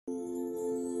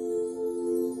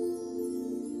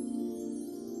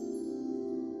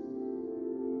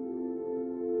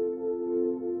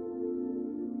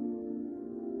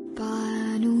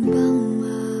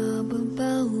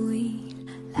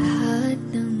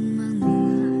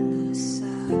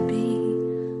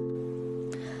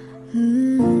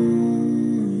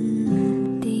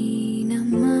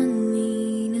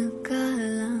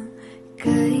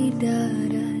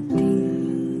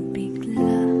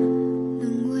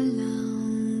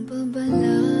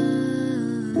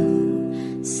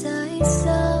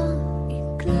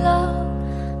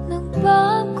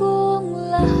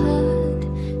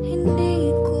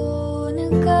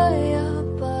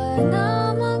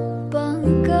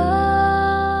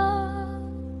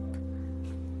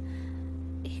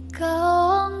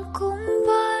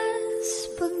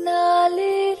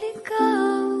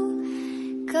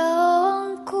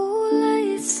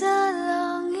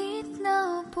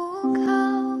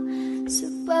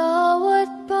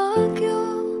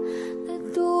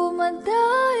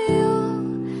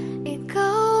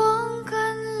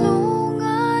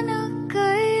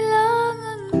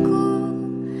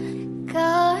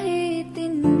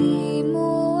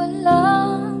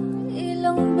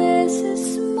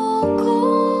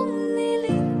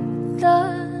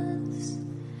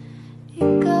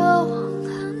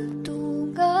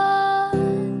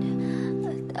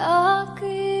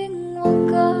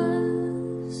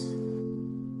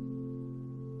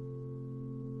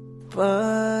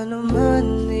Paano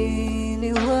man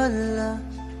iniwala,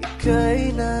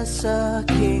 ika'y nasa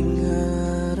aking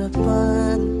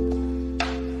harapan.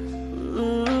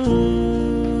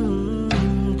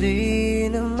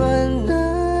 Di naman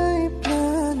ay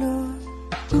plano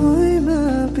ko'y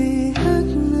mabihag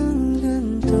ng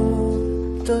ganito.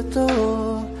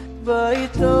 Totoo ba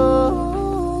ito?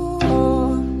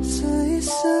 Sa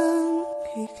isang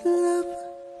iglap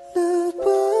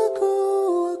nagbago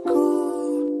ako.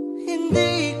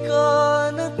 Hindi ko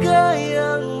na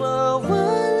kayang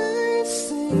mawalay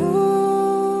sa'yo.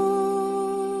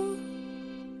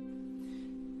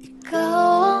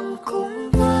 Ikaw ang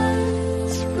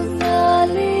kumpas pag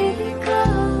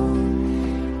naliligaw.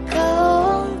 Ikaw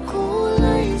ang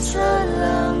kulay sa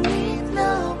langit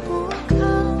na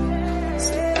bukaw.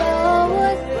 Sa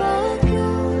bawat bagyo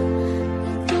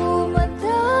na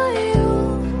dumadayo,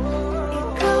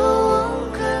 ikaw ang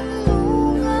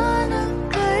kanlungan ang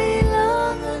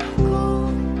kailangan ko.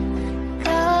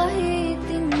 Kahit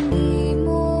hindi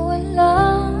mo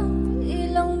alam,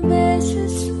 ilang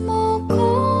beses mo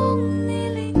kong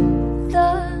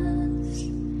niligtas.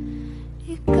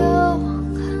 Ikaw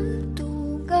ang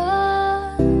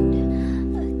hantungan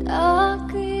at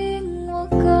aking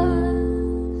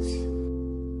wakas.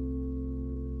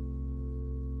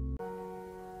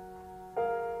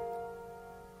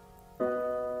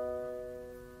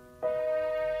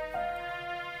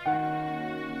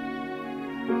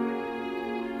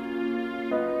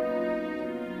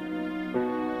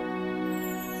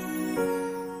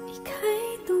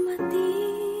 Ika'y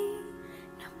dumating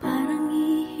na parang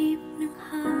ihip ng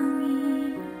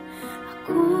hangin.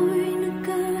 Ako'y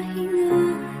nagkahinga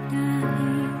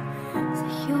dahil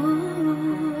sa'yo.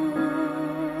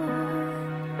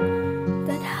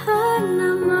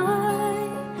 Tadhana may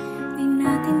di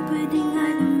natin pwedeng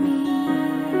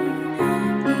alamin.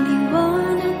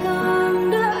 Liliwanag ang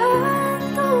daan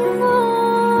tungo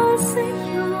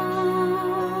sa'yo.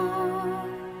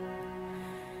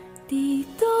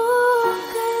 Dito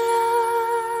ka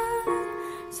lang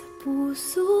sa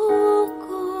puso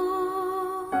ko.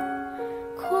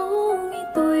 Kung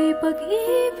ito'y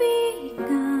pag-ibig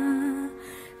na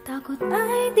takot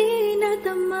ay di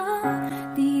nadama.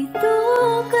 Dito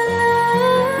ka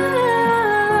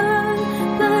lang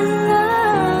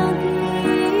palagi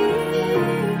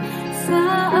sa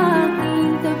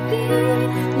aking tabi.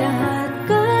 Lahat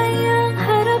kayang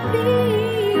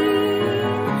harapin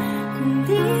kung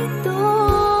dito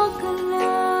ka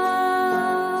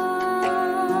lang.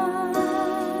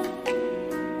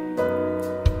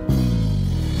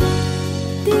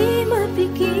 Di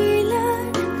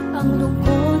mapigilan ang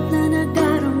lungkot na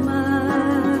nadarama.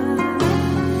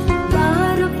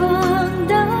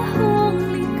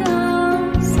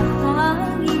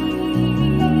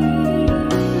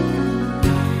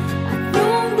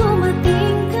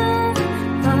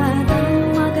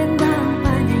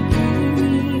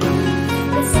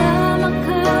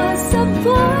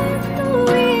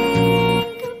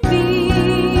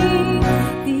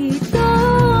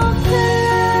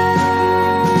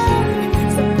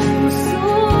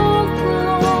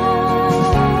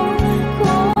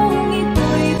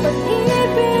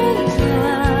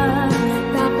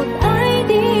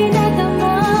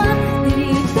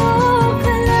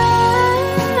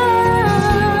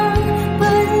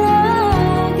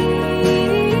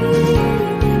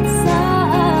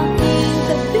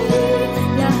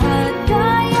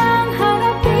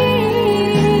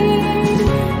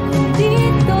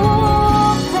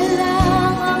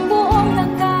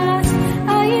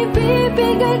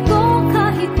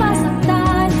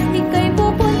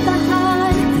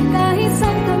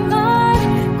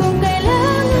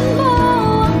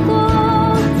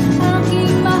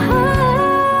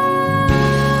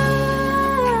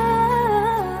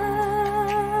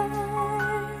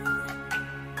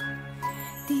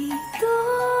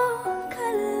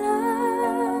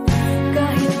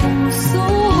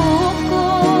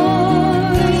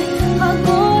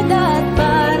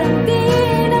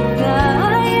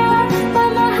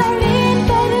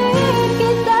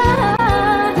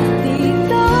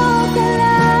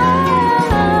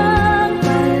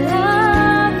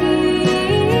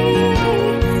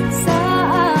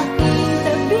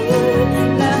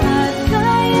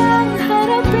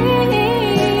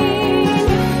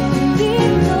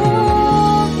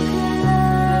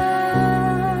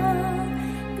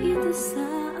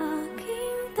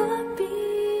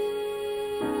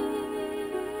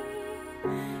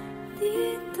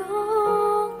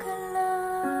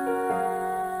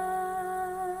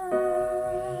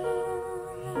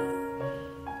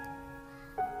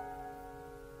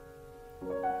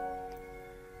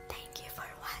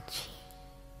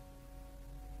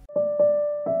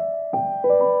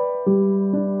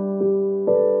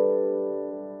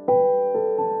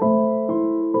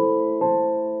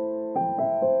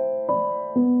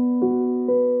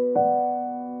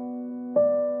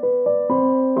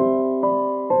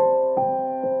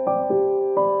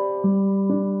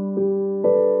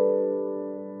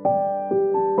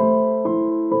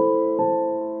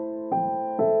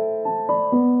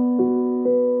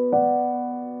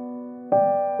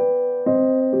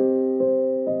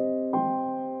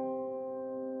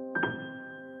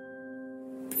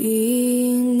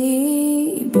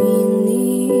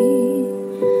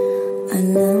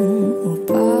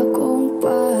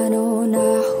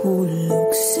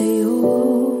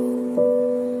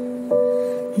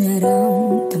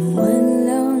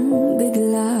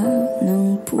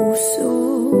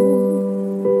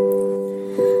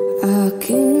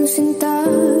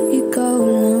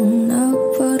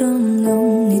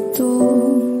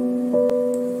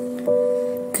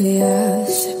 Kaya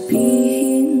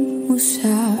sabihin mo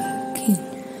sa'kin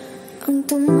ang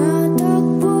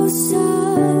tumatakbo sa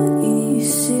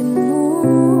isip mo.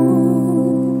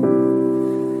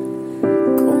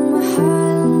 Kung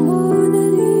mahal mo na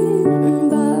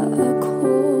rin ba ako,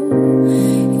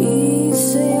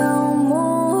 isayaw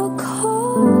mo ako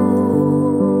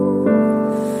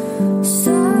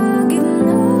sa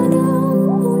gitna ng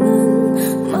ulan,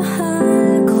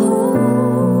 mahal ko.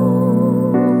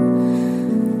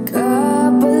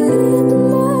 Kapalit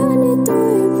man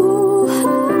ito'y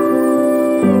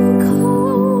buhay ko,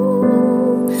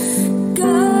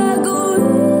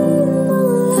 gagawin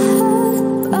ang lahat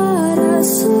para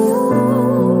sa'yo.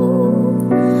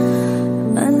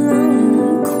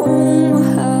 Alam kong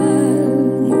mahal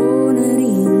mo na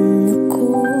rin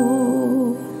ako.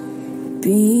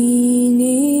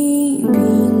 Bini-bini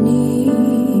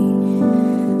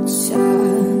sa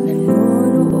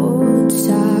nanonood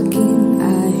sa'kin,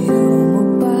 ayaw mo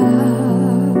pa.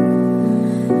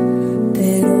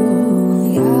 Pero ang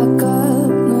yakap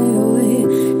ngayon'y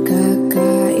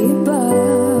kakaiba.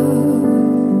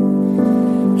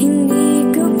 Hindi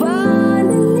ka ba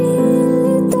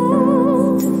nalilito?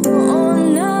 Totoo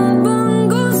na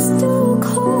bang gusto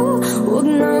ko? Huwag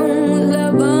nang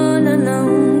labanan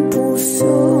ng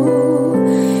puso.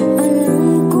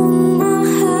 Alam kong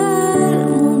mahal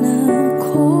mo na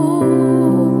ako.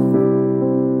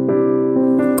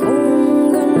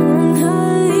 Kung ganun,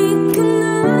 halika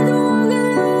na,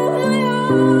 lumayo.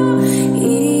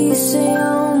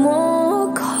 Isayaw mo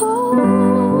ako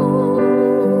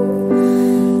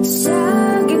sa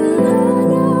gitna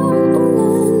ng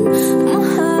ulan,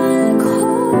 mahal ko.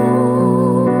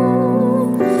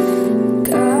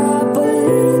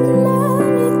 Kapalit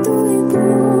man ito'y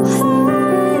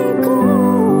buhay ko,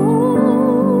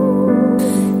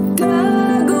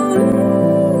 gagawin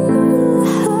ang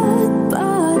lahat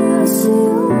para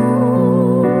sa'yo.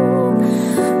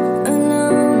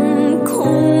 Alam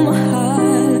kong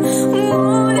mahal mo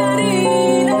na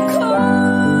rin ako.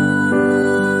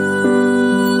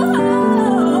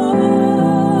 Mahal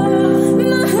mo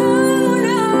na ako.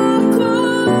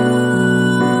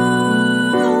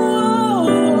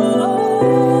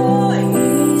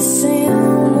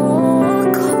 Isayaw mo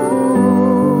ako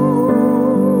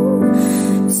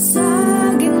sa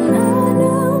gitna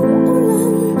ng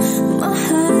ulan,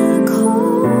 mahal ko.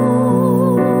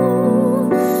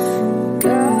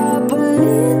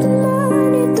 Kapalit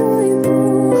man ito'y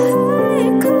buhay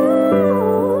ko,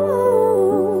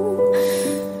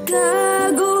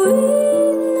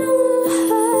 gagawin ang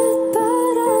lahat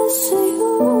para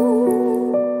sa'yo.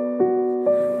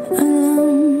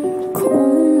 Alam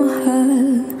kong mahal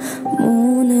mo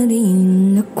na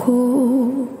rin ako.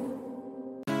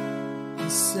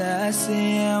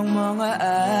 Sasayang mga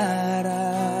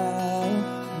araw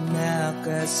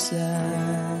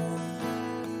nakasama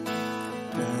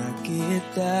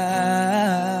kita.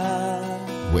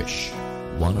 Wish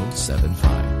 1075.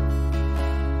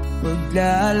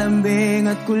 Paglalambing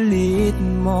at kulit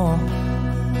mo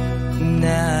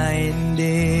na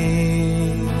hindi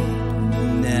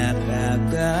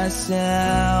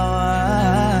nakakasawa.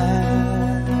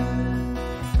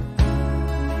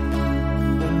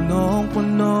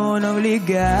 Punong-puno ng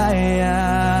ligaya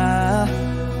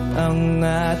ang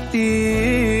ating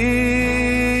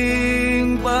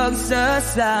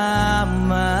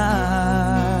pagsasama.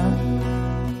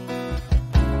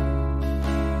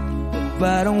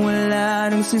 Parang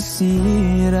wala nang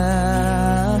sisira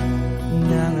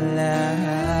ng lahat.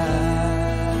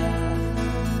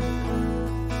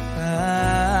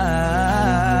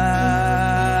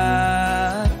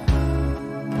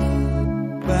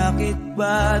 Bakit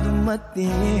ba dumating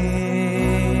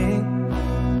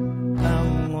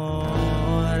ang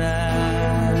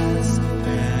oras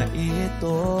na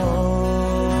ito?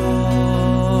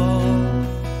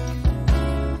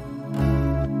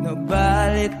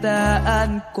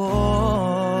 Nabalitaan ko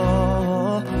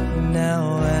na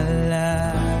wala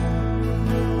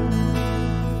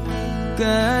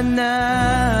ka na.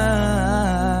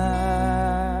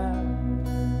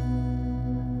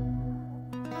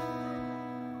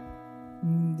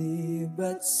 Di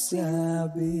ba't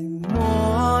sabi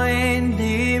mo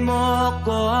hindi mo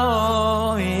ko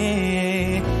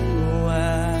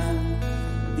iwan?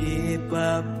 Di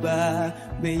pa ba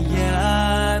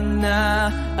bayaan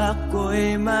na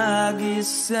ako'y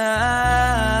mag-isa?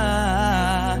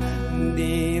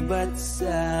 Di ba't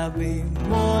sabi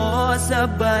mo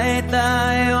sabay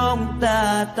tayong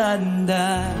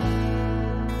tatanda?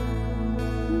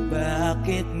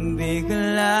 Bakit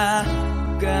bigla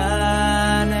ka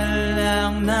na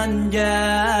lang nandyan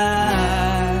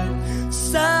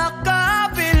sa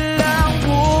kabila?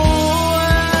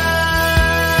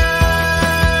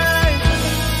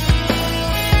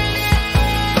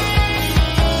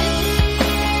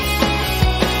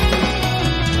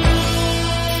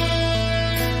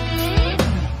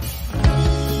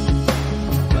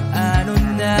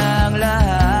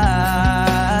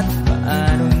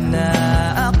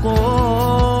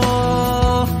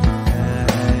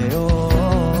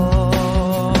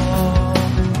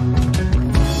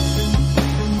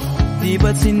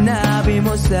 ba't sinabi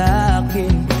mo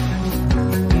sa'kin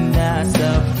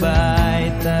nasabay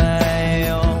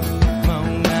tayong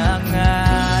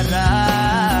mangangarap?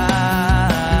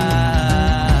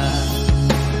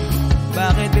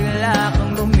 Bakit bigla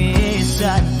kang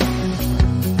lumisan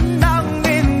nang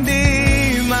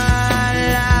hindi man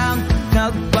lang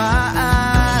nagpaalam?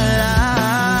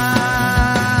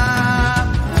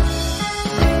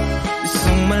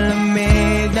 Isang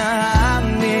malamig na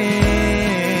hangin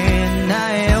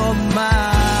ay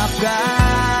umakap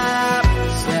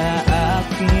sa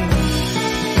akin.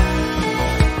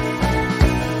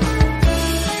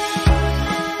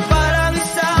 Parang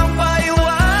isang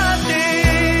paiwatig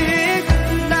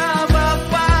na mapapaalam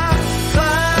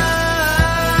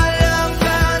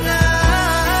ka na.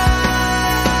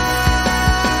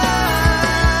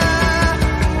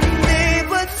 Di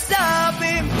ba't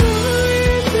sabi mo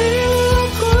hindi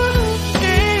ako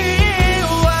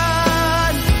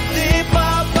iiwan? Di pa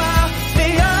ba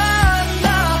tiyan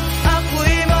na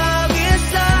ako'y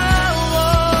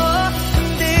mag-isawa?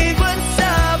 Di ba't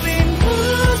sabi mo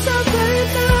sabay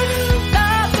tayong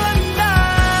laban na?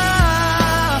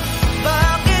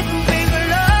 Bakit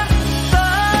bigla ka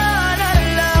na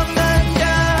lang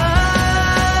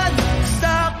nandyan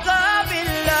sa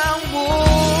kabilang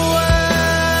buhay?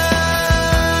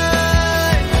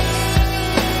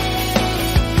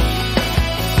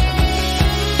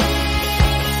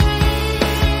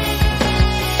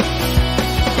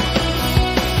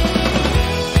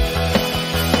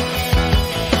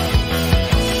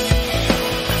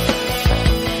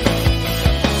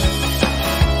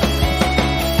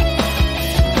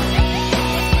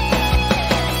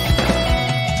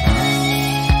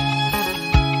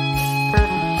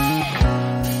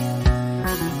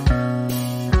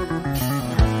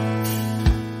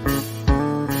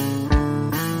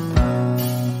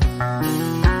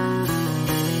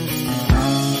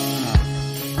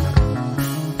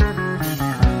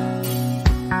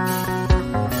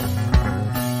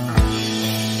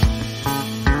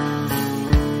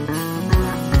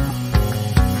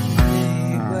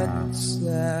 Di ba't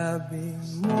sabi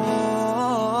mo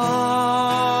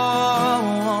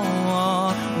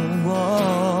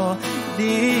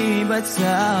di ba't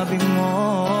sabi mo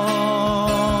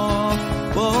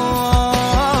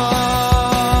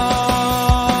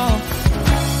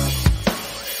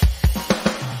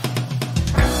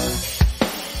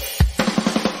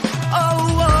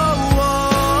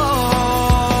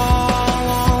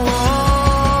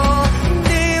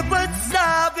di ba't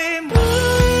sabi mo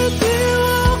di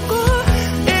ako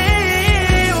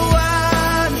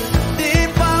iiwan? Di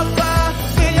pa ba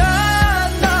tiyan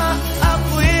na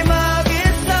ako'y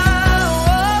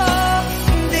mag-isawa?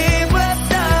 Di ba't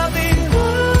sabi mo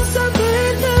sabay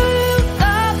tayong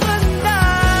laban na?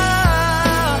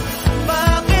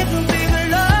 Bakit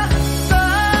bigla ka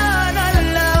na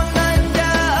lang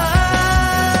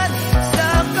nandyan sa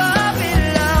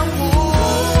kabilang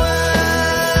buhay?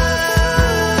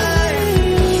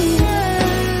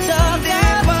 Sabi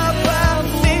pa bang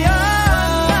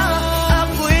tiyan na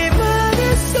ako'y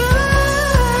mag-isa?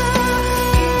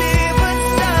 Di ba't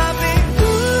sabi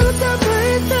mo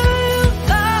sabay tayong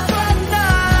laban na?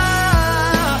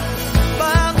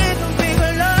 Bakit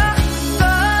bigla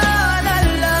ka na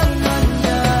lang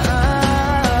nandyan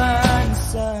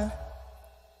sa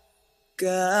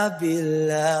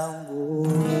kabilang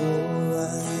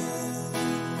buhay?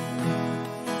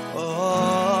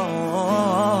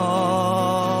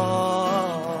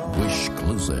 Wish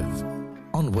Exclusive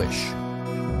on Wish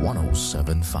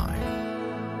 1075.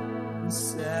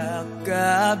 Sa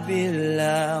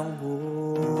kabilang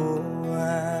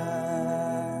buhay.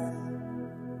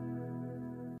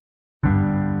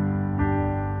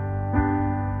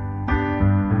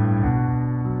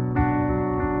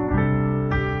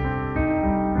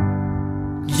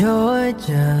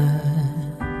 Georgia,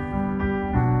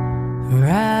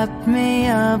 wrap me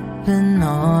up in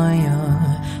all your,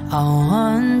 I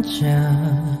want you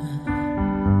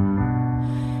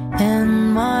in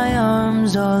my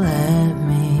arms, oh let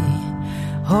me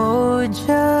hold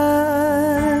you.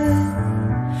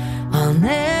 I'll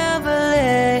never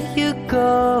let you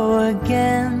go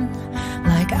again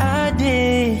like I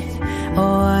did.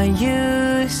 Oh, I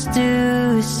used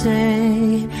to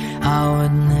say I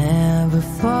would never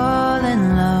fall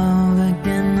in love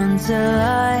again until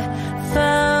I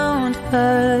found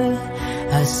her.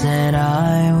 I said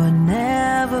I would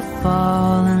never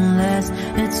fall unless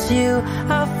it's you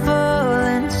I fall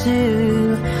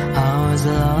into. I was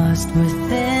lost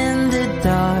within the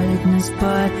darkness,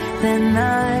 but then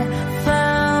I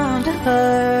found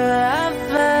her. I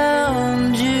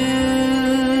found you.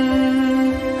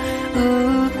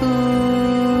 Ooh.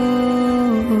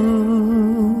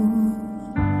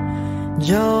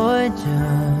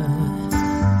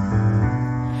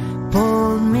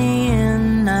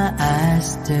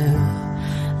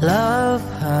 love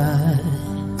hurt.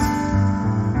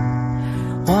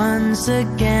 Once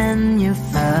again you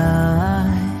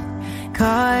fell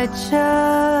caught shut.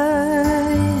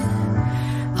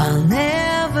 I'll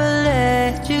never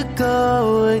let you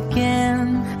go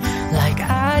again like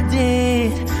I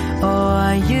did, or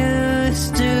I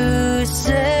used to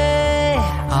say.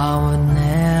 I would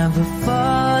never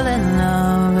fall in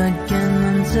love again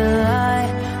until I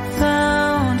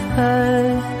found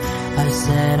her. I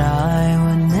said I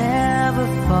would never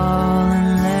fall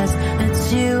unless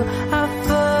it's you I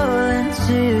fall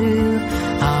into.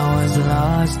 I was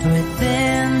lost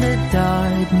within the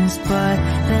darkness, but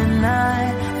then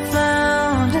I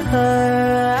found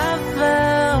her. I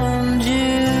found you.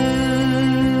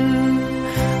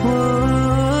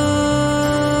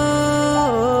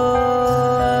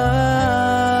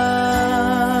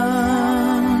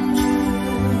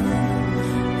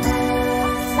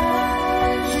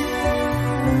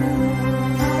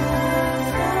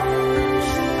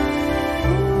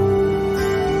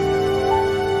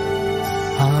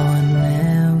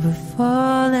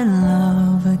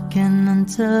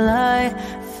 Until I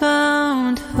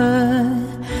found her.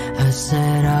 I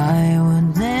said I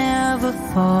would never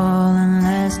fall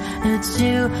unless it's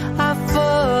you I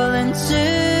fall into.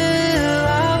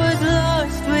 I was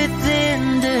lost within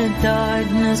the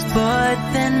darkness, but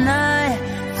then I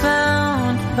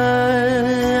found her.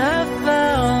 I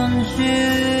found you.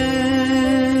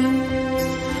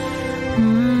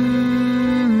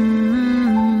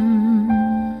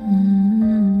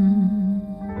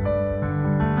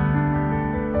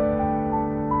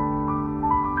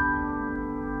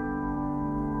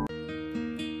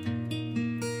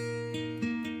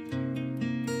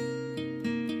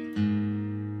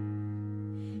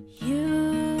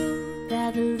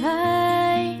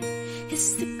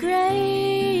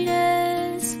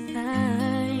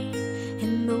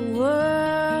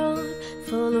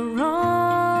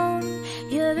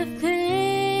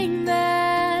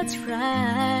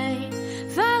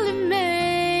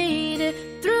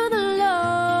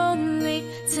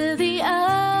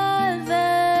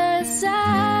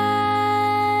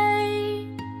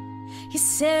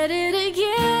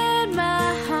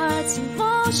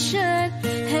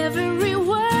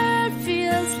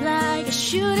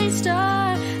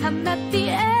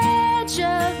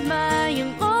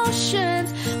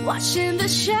 Watching the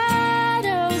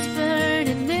shadows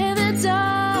burning in the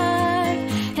dark,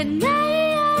 and I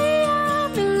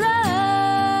am in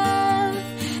love,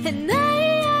 and I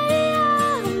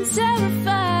am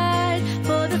terrified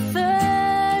for the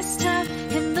first time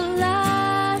and the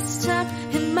last time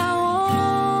in my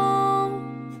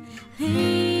only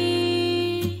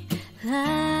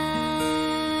life.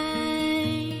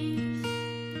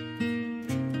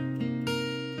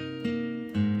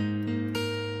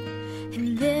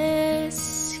 And this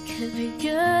could be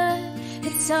good,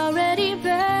 it's already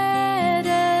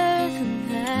better than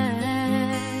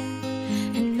that.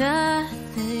 And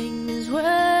nothing is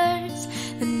worse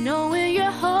than knowing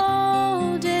you're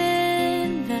holding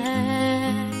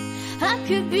back. I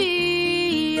could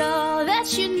be all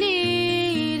that you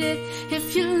needed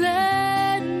if you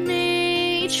let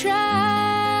me try.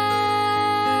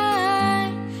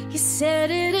 You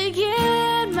said it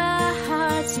again, my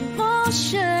heart's in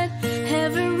motion.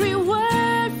 Every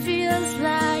word feels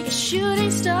like a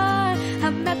shooting star.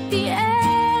 I'm at the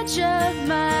edge of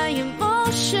my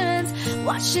emotions,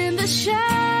 watching the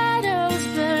shadows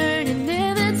burning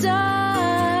in the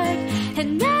dark.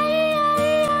 And I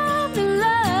am in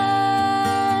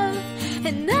love,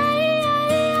 and I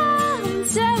am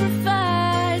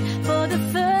terrified for the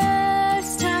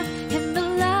first time and the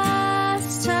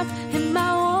last time in my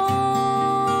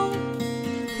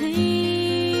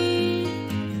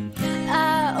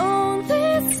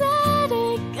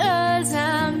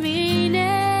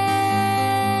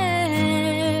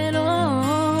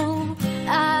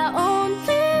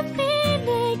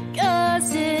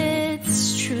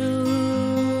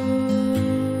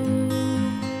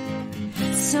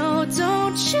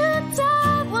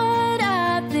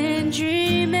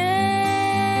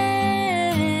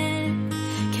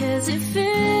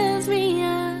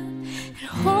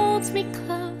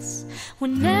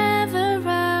whenever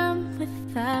I'm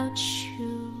without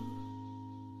you.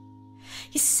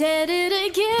 You said it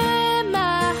again,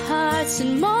 my heart's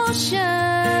in motion.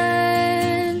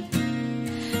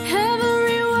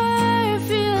 Every word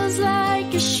feels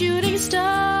like a shooting star,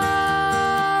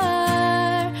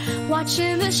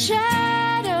 watching the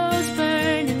shadows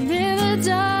burning in the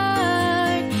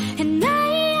dark. And I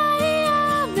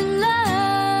am in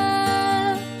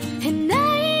love, and I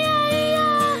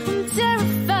am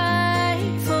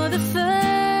terrified for the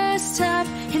first time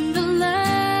in the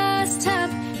last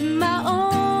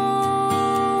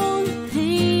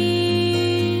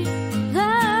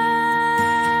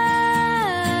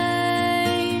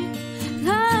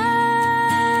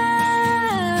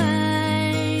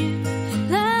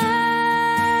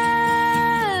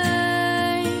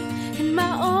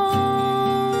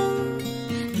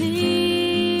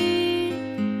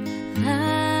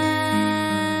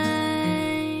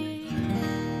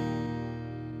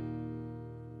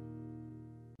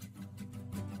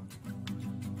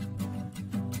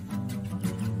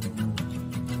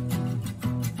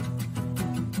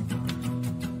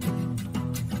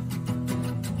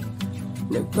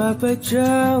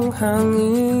Nagpapadyang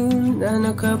hangin na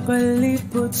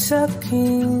nakapalipot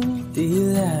sa'kin.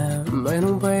 Tila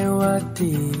mayroong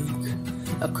payawatig,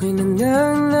 ako'y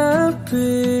nananapit.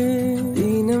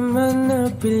 Di naman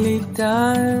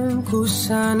napilitan,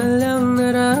 kusana lang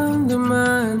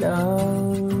naramdaman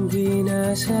ang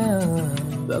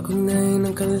binasaan. Bagong nahin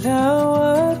ng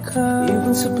kalawakan,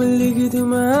 ibon sa paligid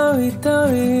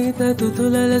umawit-awit.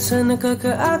 Natutulala sa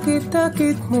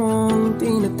nakakaakit-akit mong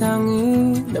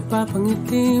tinatangi.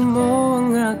 Napapangiti mo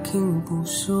ang aking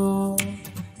puso.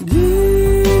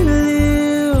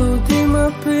 Giliw, di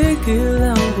mapigil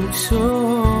ang bugso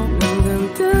ng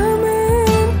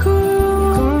damdamin ko.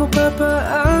 Kung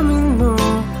mapapaamin mo,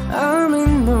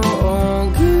 amin mo. Oh,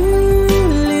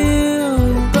 giliw,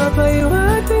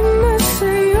 papayawating na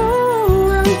sa'yo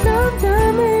ang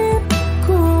damdamin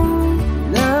ko.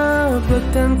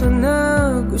 Napagtanto na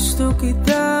gusto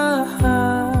kita.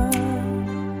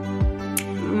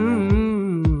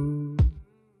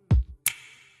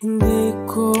 Hindi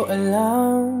ko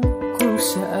alam kung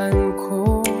saan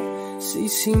ko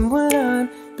sisimulan.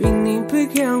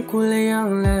 Pinipigyan kulay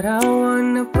ang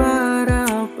larawan na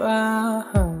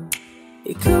para-parahan.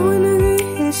 Ikaw ang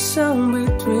nag-iisang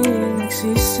bituin,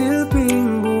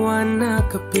 nagsisilbing buwan na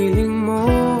kapiling mo.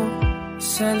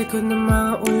 Sa likod ng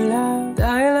mga ulan,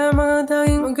 dahil ang mga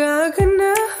tanging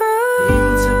magaganahan.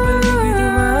 Ibon sa paligid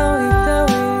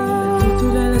umawit-awit,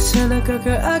 natutulala sa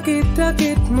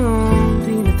nakakaakit-akit mo.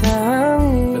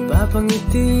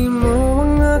 Napapangiti mo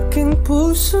ang aking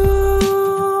puso.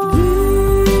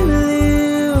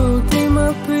 Giliw, di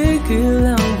mapigil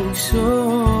ang bugso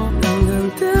ng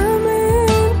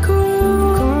damdamin ko.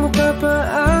 Kung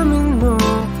mapapaamin mo,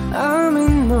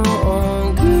 amin mo.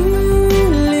 Oh,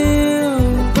 giliw,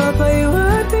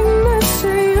 papayawating na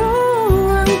sa'yo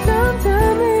ang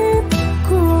damdamin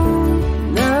ko.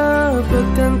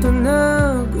 Napagtanto na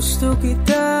gusto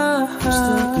kita.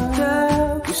 Gusto kita,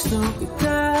 gusto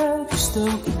kita, gusto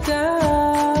kita.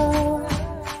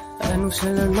 Anong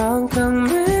salamang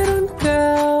kang meron ka,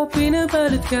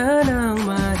 pinabalot ka ng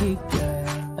mahika.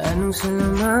 Anong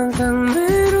salamang kang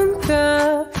meron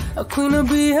ka, ako'y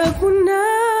nabihag mo na.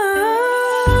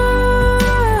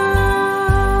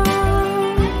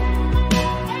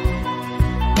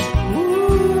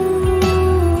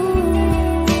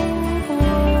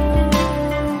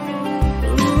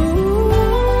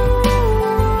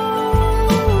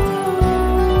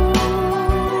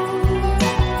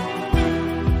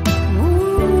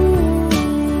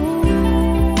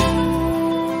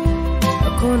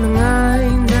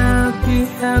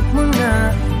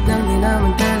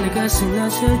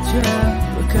 Sinasadya,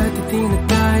 pagkat itinag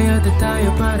tayo at tayo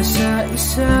para sa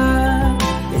isa.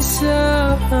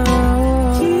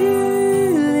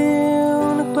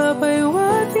 Giliw,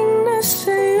 nagpapayawating na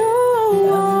sa'yo.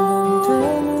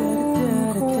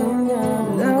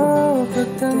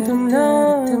 Napagtanto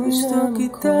na gusto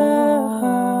kita.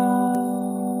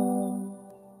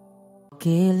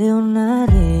 Giliw na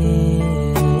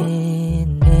rinig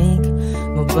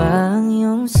mo ba ang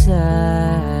iyong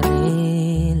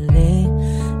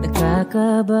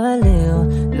nakakabaliw,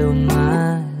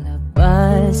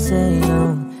 lumalabas sa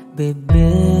iyong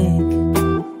bibig.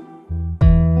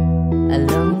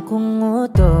 Alam kong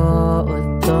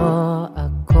uto-uto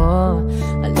ako,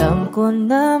 alam ko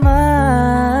na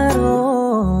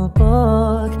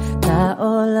marupok.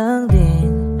 Tao lang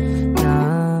din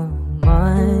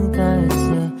naman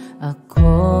kasi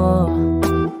ako.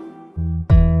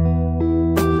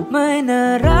 May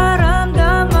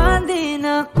nararamdaman din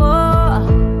ako,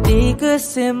 di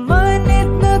kasi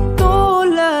manit na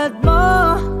tulad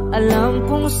mo. Alam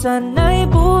kong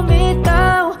sana'y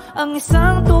bumitaw ang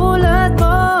isang tulad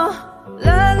mo.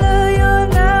 Lalayo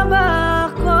na ba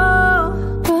ako?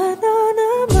 Paano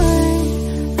naman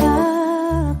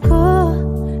ako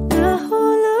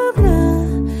nahulog na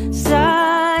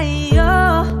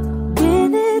sa'yo?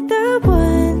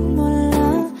 Binitawan mo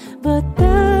lang ba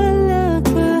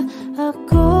talaga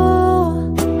ako?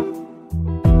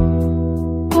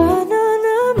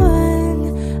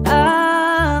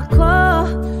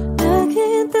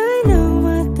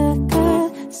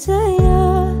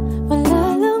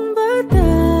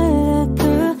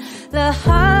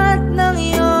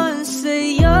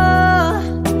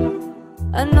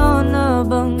 Ano na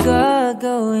bang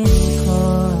gagawin ko?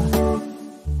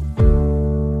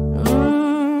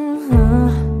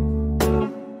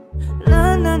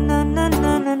 Na na na na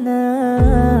na na na.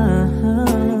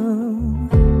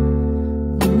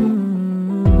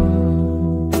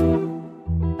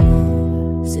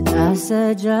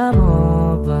 Sinasadya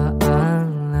mo ba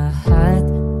ang lahat?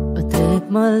 O trip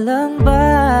mo lang ba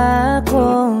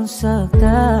akong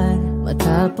saktan?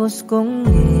 Matapos kong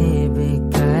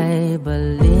ibigay,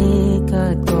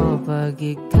 balikat ko pag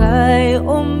ika'y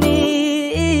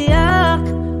umiiyak.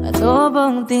 Ano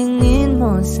bang tingin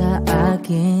mo sa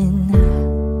akin?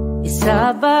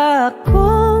 Isa ba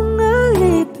akong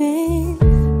alipin?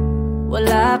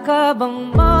 Wala ka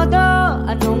bang modo?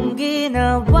 Anong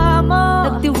ginawa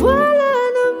mo? Nagtiwala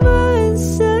naman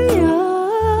sa'yo.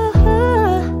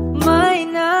 May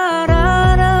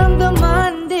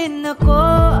nararamdaman din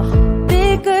ako.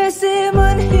 Di kasi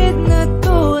manhid na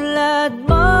tulad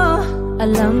mo.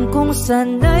 Alam kong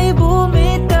sana'y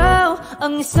bumitaw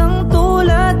ang isang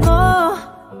tulad mo.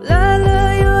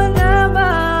 Lalayo na ba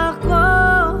ako?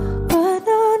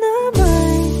 Paano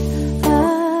naman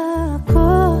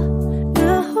ako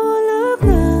nahulog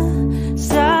na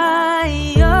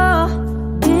sa'yo?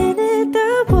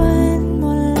 Binitawan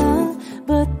mo lang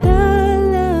ba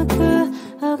talaga ako?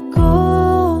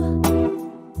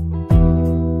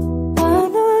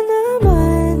 Paano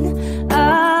naman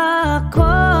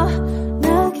ako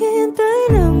naghintay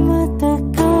na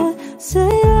matagal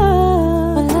sa'yo?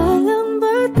 Wala lang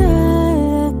ba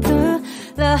talaga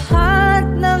lahat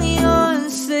ng iyon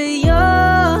sa'yo?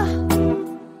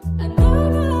 Ano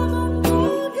naman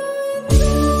gagawin mo?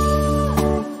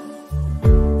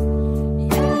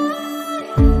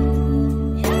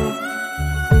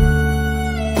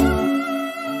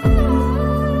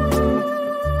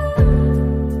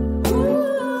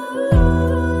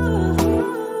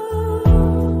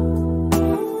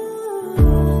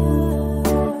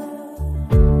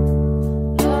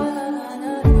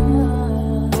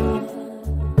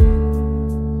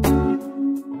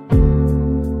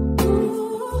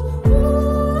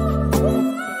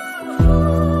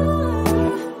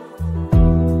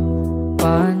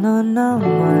 Paano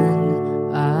naman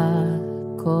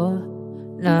ako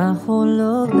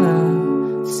nahulog na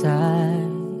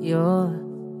sa'yo?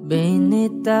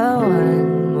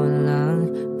 Binitawan mo lang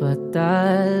ba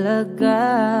talaga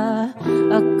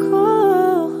ako?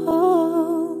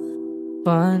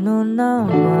 Paano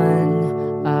naman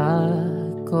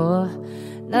ako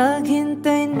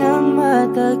naghintay ng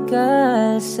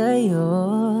matagal sa'yo?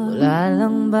 Wala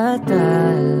lang ba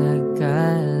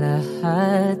talaga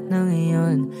lahat ng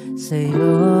iyon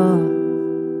sa'yo?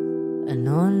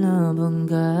 Ano na bang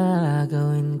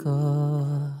gagawin ko?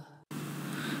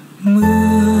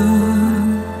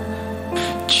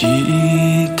 Chỉ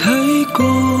thấy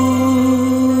cô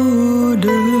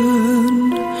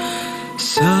đơn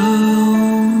sao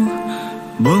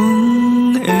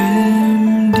bóng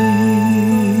em đi,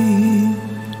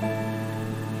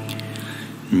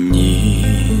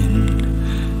 nhìn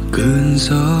cơn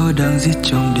gió đang rít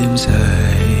trong đêm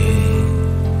dài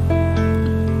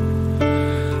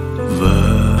và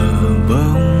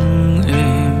bóng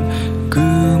em cứ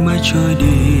mãi trôi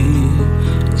đi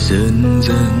dần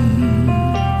dần.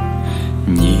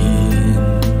 Nhìn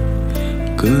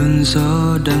cơn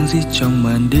gió đang rít trong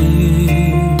màn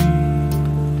đêm,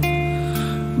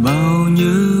 bao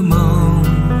nhớ mong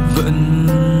vẫn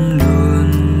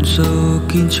luôn giấu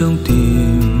kín trong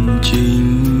tim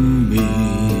chính mình.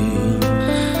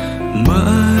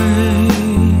 Mãi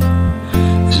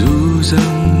dù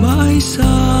rằng mãi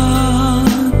xa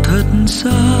thật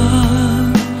xa,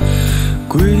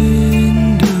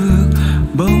 quên được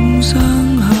bóng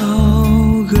dáng hao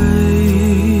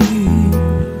gầy.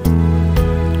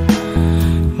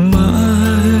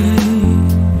 Mãi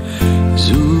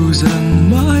dù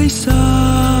rằng mãi xa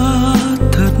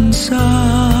thật xa,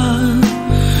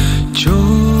 cho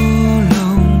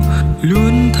lòng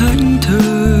luôn thánh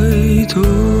thơi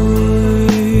thôi.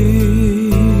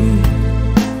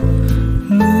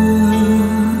 Mưa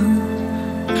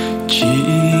chỉ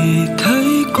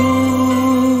thấy cô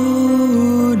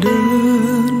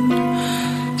đơn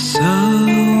sao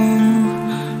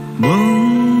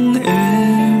bóng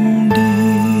em đi,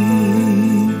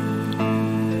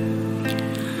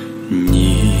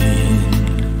 nhìn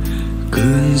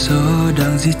cơn gió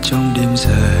đang rít trong đêm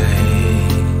dài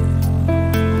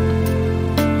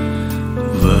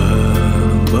và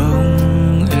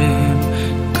bóng em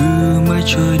cứ mãi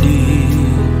trôi đi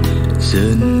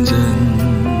dần dần.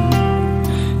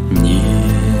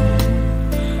 Nhìn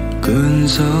cơn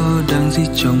gió đang rít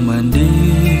trong màn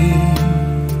đêm,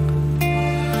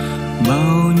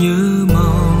 bao nhớ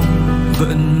mong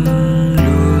vẫn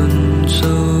luôn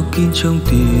sâu kín trong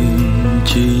tim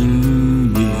chính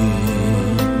mình.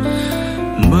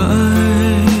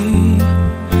 Mãi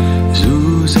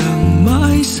dù rằng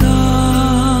mãi xa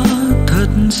thật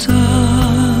xa,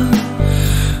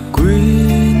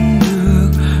 quên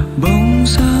được bóng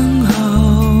dáng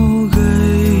hao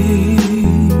gầy.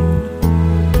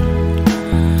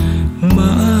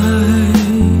 Mãi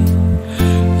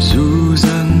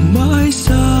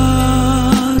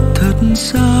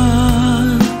xa,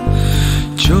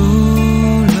 cho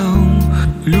lòng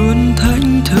luôn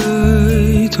thảnh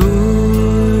thơi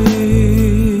thôi.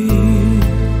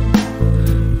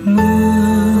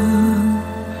 Mưa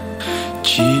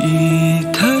chỉ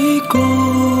thấy cô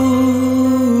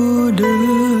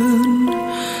đơn,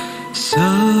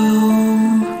 sao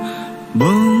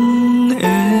bóng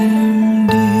em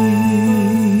đi.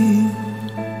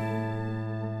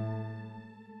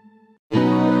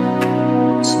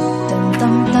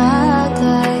 Tantang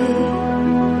tagay,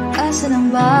 asa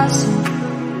ng baso,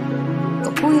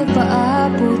 kapuyat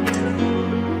paabot.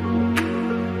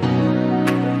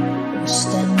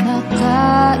 Basta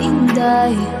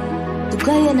nakainday,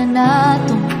 tugayan na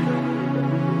natong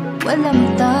walang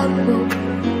tagpo.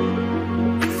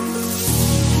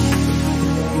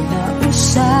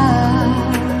 Nausap,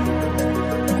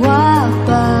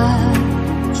 guwapa,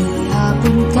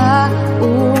 gihapon ka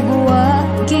uguwa,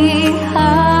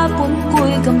 gihapon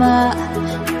ko'y gama.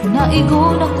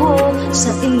 Naigon ako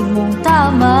sa imong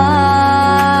tama.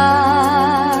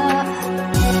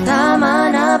 Tama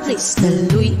na please,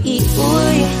 kaluy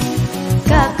iuy,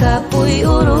 kakapuy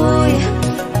uroy.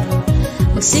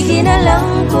 Magsige na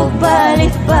lang ko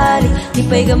balik-balik, di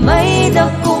pa'y gamay daw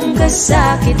kung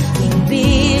kasakit. Ning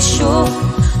bisyo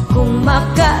kung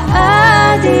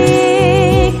makaadik,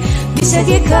 bisag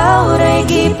ikaw ray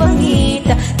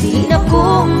gipangita, di na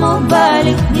ko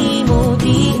mabalik ni mo.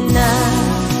 Di na,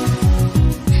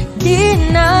 di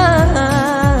na.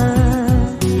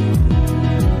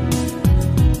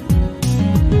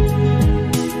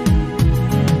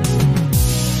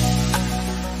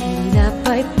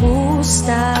 Hinapay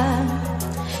pusta,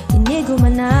 hindi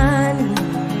gumanani,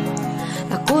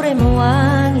 ako rin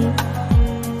mawangin.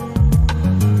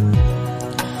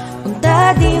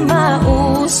 Unta di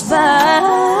mausban,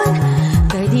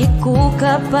 kay di ko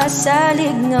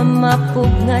kapasalig nga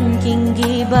mapugnan king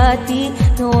gibati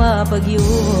nga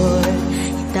pagyur.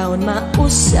 Itawon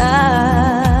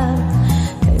mausap,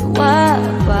 kay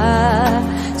wapa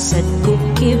sad ko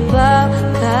kiba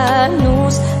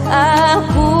kanus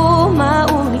ako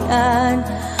maulian.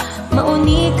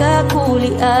 Mauni ka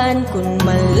kulian kung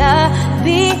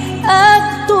malabi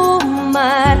at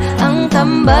tumar ang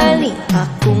tambali.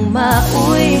 Akong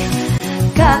mauy,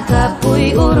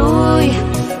 kakapuy uroy.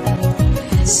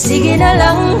 Sige na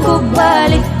lang ko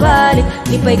balik-balik,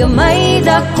 di pa'y gamay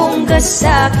da kung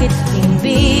kasakit. Ning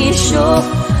bisyo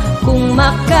kung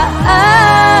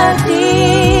makaadik,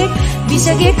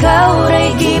 bisag ikaw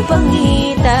ray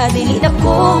gipangita, dili na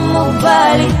ko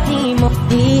mabalik ni mo.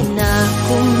 Di na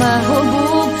ko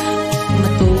mahubog,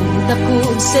 matugod ako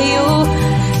sa'yo.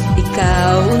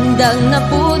 Ikaw undang na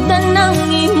pud na ng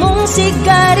imong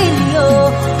sigarilyo,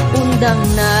 undang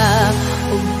na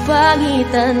ug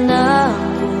pangitan ako.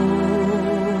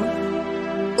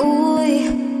 Uy,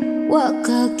 wa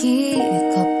ka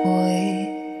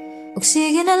gikapoy, ug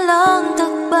sige na lang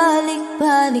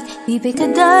tagbalik-balik, di pa'y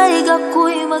kadayeg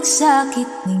ako'y magsakit.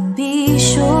 Ning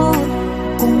bisyo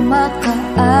kung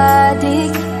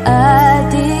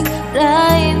makaadik-adik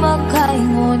ray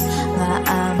makaingon,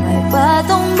 maamay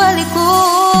patong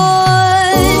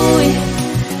balikon. Uy,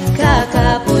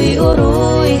 kakapoy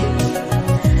uroy,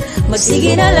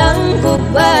 magsige na lang ko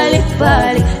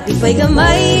balik-balik, di pa'y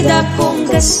gamay da kung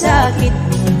kasakit.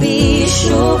 Ning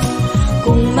bisyo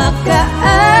kung makaadik,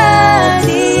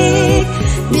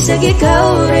 bisag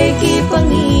ikaw ray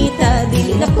gipangita,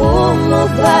 dili na ko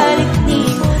mabalik ni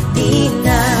mo. Di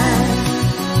na,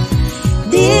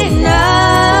 di na.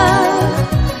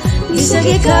 Bisag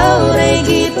ikaw ray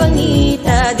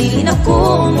gipangita, dili na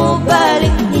ko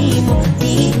mabalik ni mo.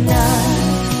 Di na,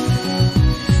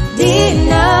 di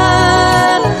na.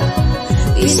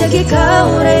 Bisag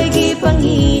ikaw ray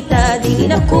gipangita, dili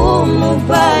na ko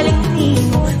mabalik ni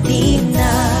mo. Di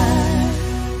na.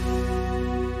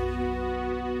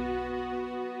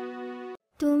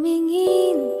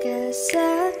 Tumingin ka sa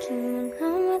aking mga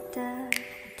mata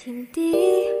at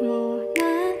hindi mo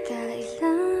na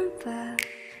kailangan pa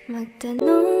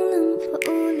magtanong ng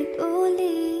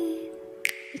paulit-ulit.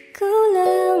 Ikaw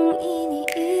lang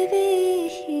iniibig.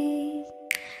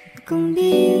 Kung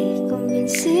di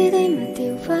kumbinsido'y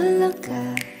matiwala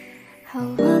ka,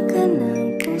 hawakan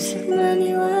ng puso't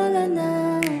maniwala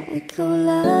na ikaw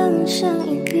lang siyang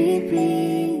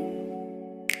ibibig.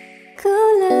 Ikaw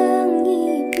lang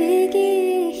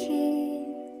ibigin.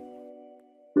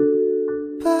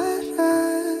 Para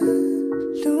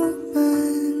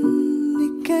luman di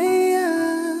kaya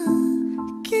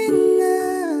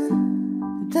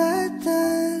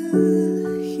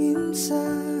kinadadalhin sa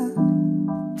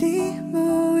di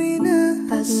mo inaasahan.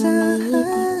 Pag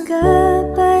namilipig ka,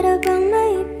 para bang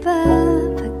may iba.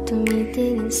 Pag tumitig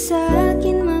Sa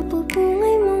akin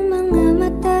mapupungay mong mga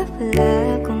mata. Wala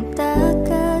akong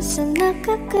takas sa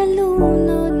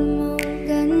nakakalunod mong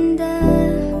ganda.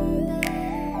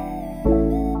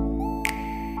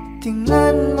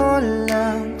 Tingnan mo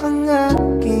lang ang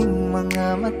aking mga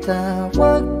mata.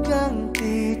 Huwag kang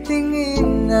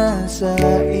titingin na sa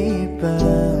iba.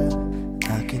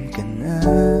 Akin ka na,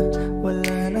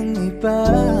 wala nang iba.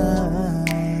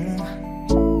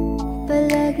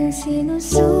 Palaging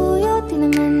sinusuyo, di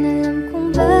naman alam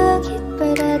kung bakit.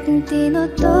 Parating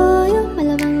tinotoyo,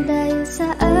 malamang dahil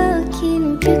sa akin.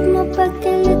 Ang cute mo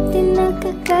pagkalat din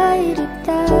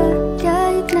nakakairita.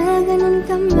 Kahit na ganun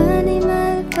ka man ay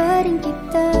mahal pa rin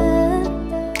kita.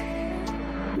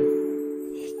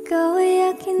 Ikaw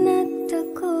ay akin at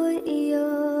ako'y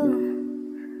iyo.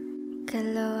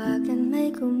 Kalawagan may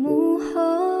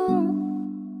gumuho.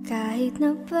 Kahit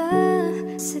na ba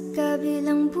sa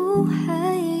kabilang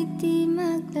buhay ay di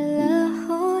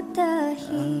maglalaho.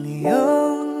 Dahil ang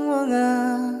iyong mga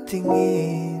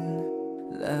tingin,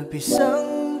 labis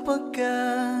ang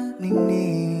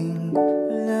pagkaningning.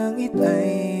 Langit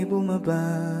ay bumaba,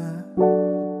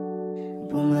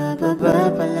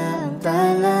 bumababa pala ang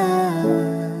tala.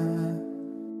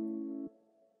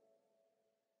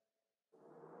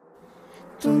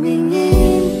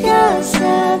 Tumingin ka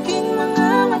sa aking mga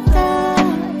mata.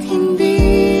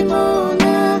 Hindi mo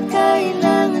na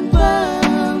kailangan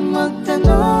pang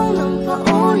magtanong ng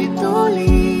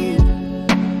paulit-ulit.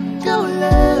 Ikaw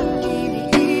lang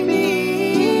iniibig.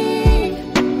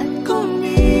 At kung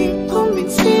di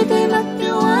kumbinsido'y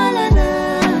magtiwala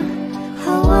na.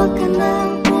 Hawakan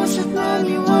ng puso't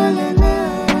maniwala na.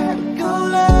 Ikaw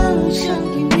lang siyang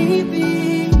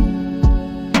inibig.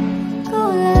 Ikaw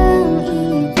lang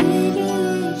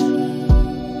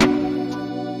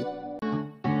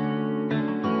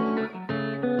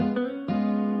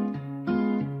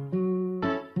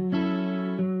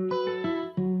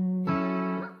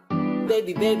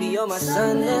Baby, baby, you're my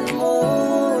sun and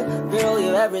moon. Girl,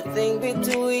 you're everything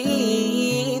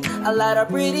between. A lot of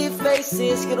pretty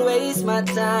faces could waste my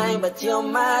time, but you're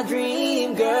my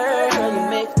dream, girl. You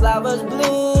make flowers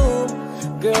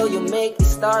bloom. Girl, you make the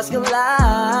stars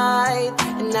collide.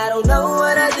 And I don't know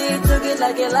what I did to get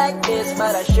like it like this,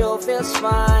 but I sure feels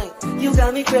fine. You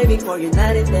got me craving for you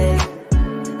night and day.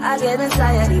 I get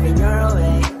anxiety when you're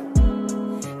away.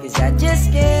 I just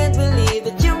can't believe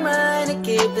that you're mine to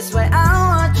keep. That's why I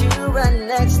want you right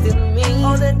next to me.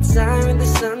 All the time when the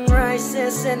sun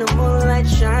rises and the moonlight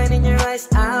shine in your eyes,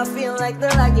 I feel like the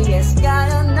luckiest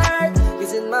guy on earth.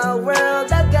 Cause in my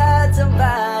world I've got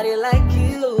somebody like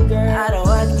you, girl. I don't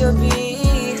want to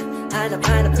be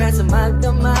hanap-hanap ka sa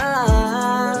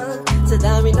magdamag. Sa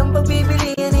dami ng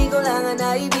pagpipilian, ikaw lang ang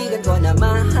naibigan ko na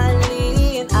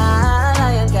mahalin.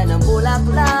 Alayan ka ng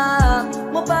bulaklak,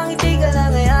 mapangiti ka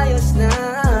lang ay ayos na.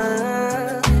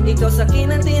 Ikaw sa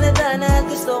akin ang tinadana at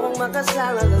gusto kong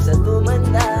makasama kang sa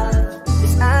tumanda.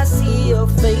 Cause I see your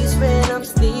face when I'm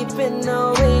sleeping.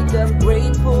 I wake up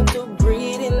grateful to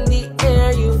breathe in the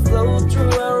air you flow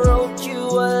through. I wrote you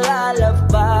a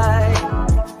lullaby,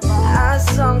 a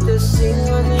song to sing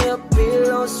on your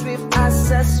pillow, swift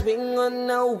as I swing on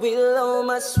a willow.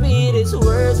 My sweetest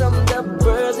words, I'm the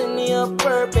birds in your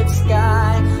perfect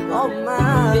sky. Oh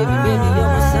my, baby, baby, you're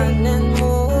my sun and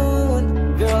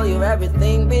moon. Girl, you're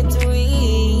everything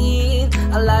between.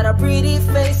 A lot of pretty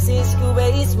faces could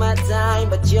waste my time,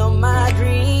 but you're my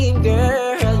dream,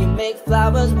 girl. You make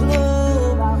flowers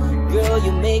bloom. Girl,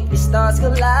 you make the stars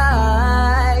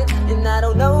collide. And I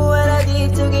don't know what I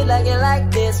did to get like it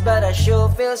like this, but I sure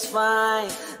feels fine.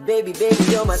 Baby, baby,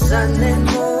 you're my sun and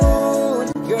moon.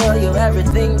 Girl, you're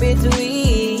everything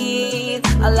between.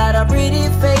 A lot of pretty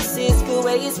faces could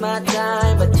waste my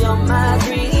time, but you're my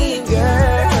dream,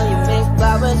 girl. You make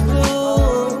flowers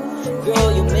bloom. Girl,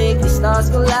 you make the stars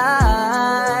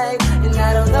collide. And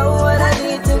I don't know what I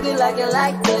did to get like it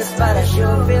like this, but I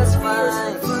sure feels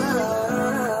fine.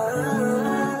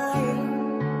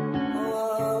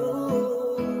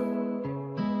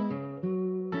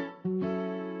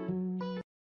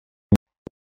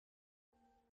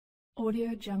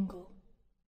 Audio Jungle.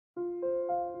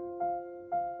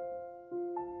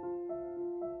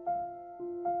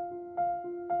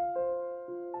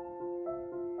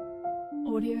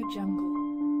 Audio Jungle.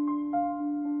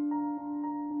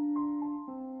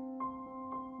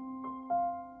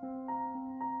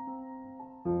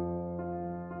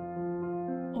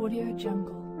 Audio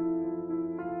Jungle.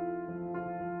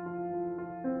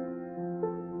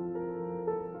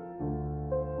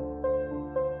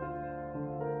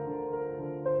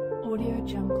 Audio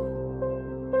Jungle.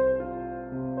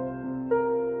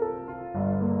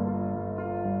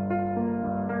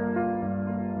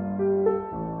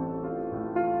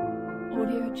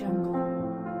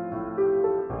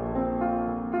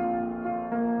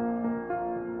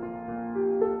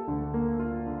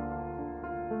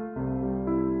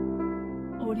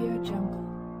 Jungle.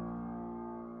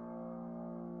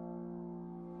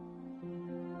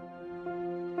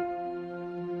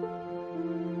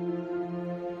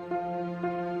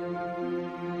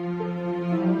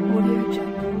 Audio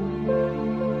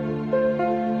Jungle.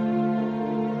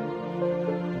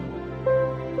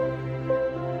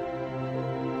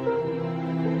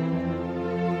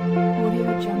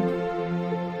 Audio Jungle.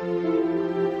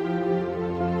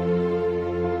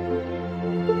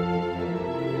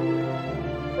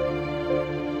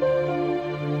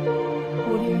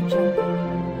 Audio Jungle.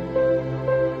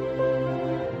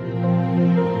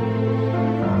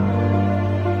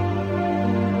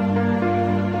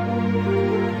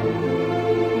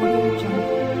 Audio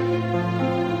Jungle.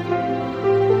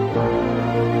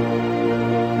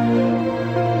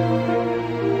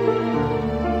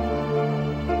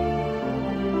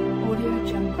 Audio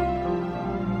Jungle.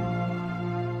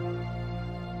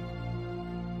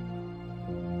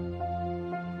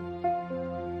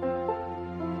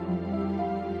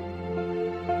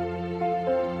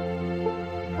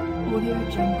 Audio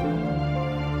Jungle.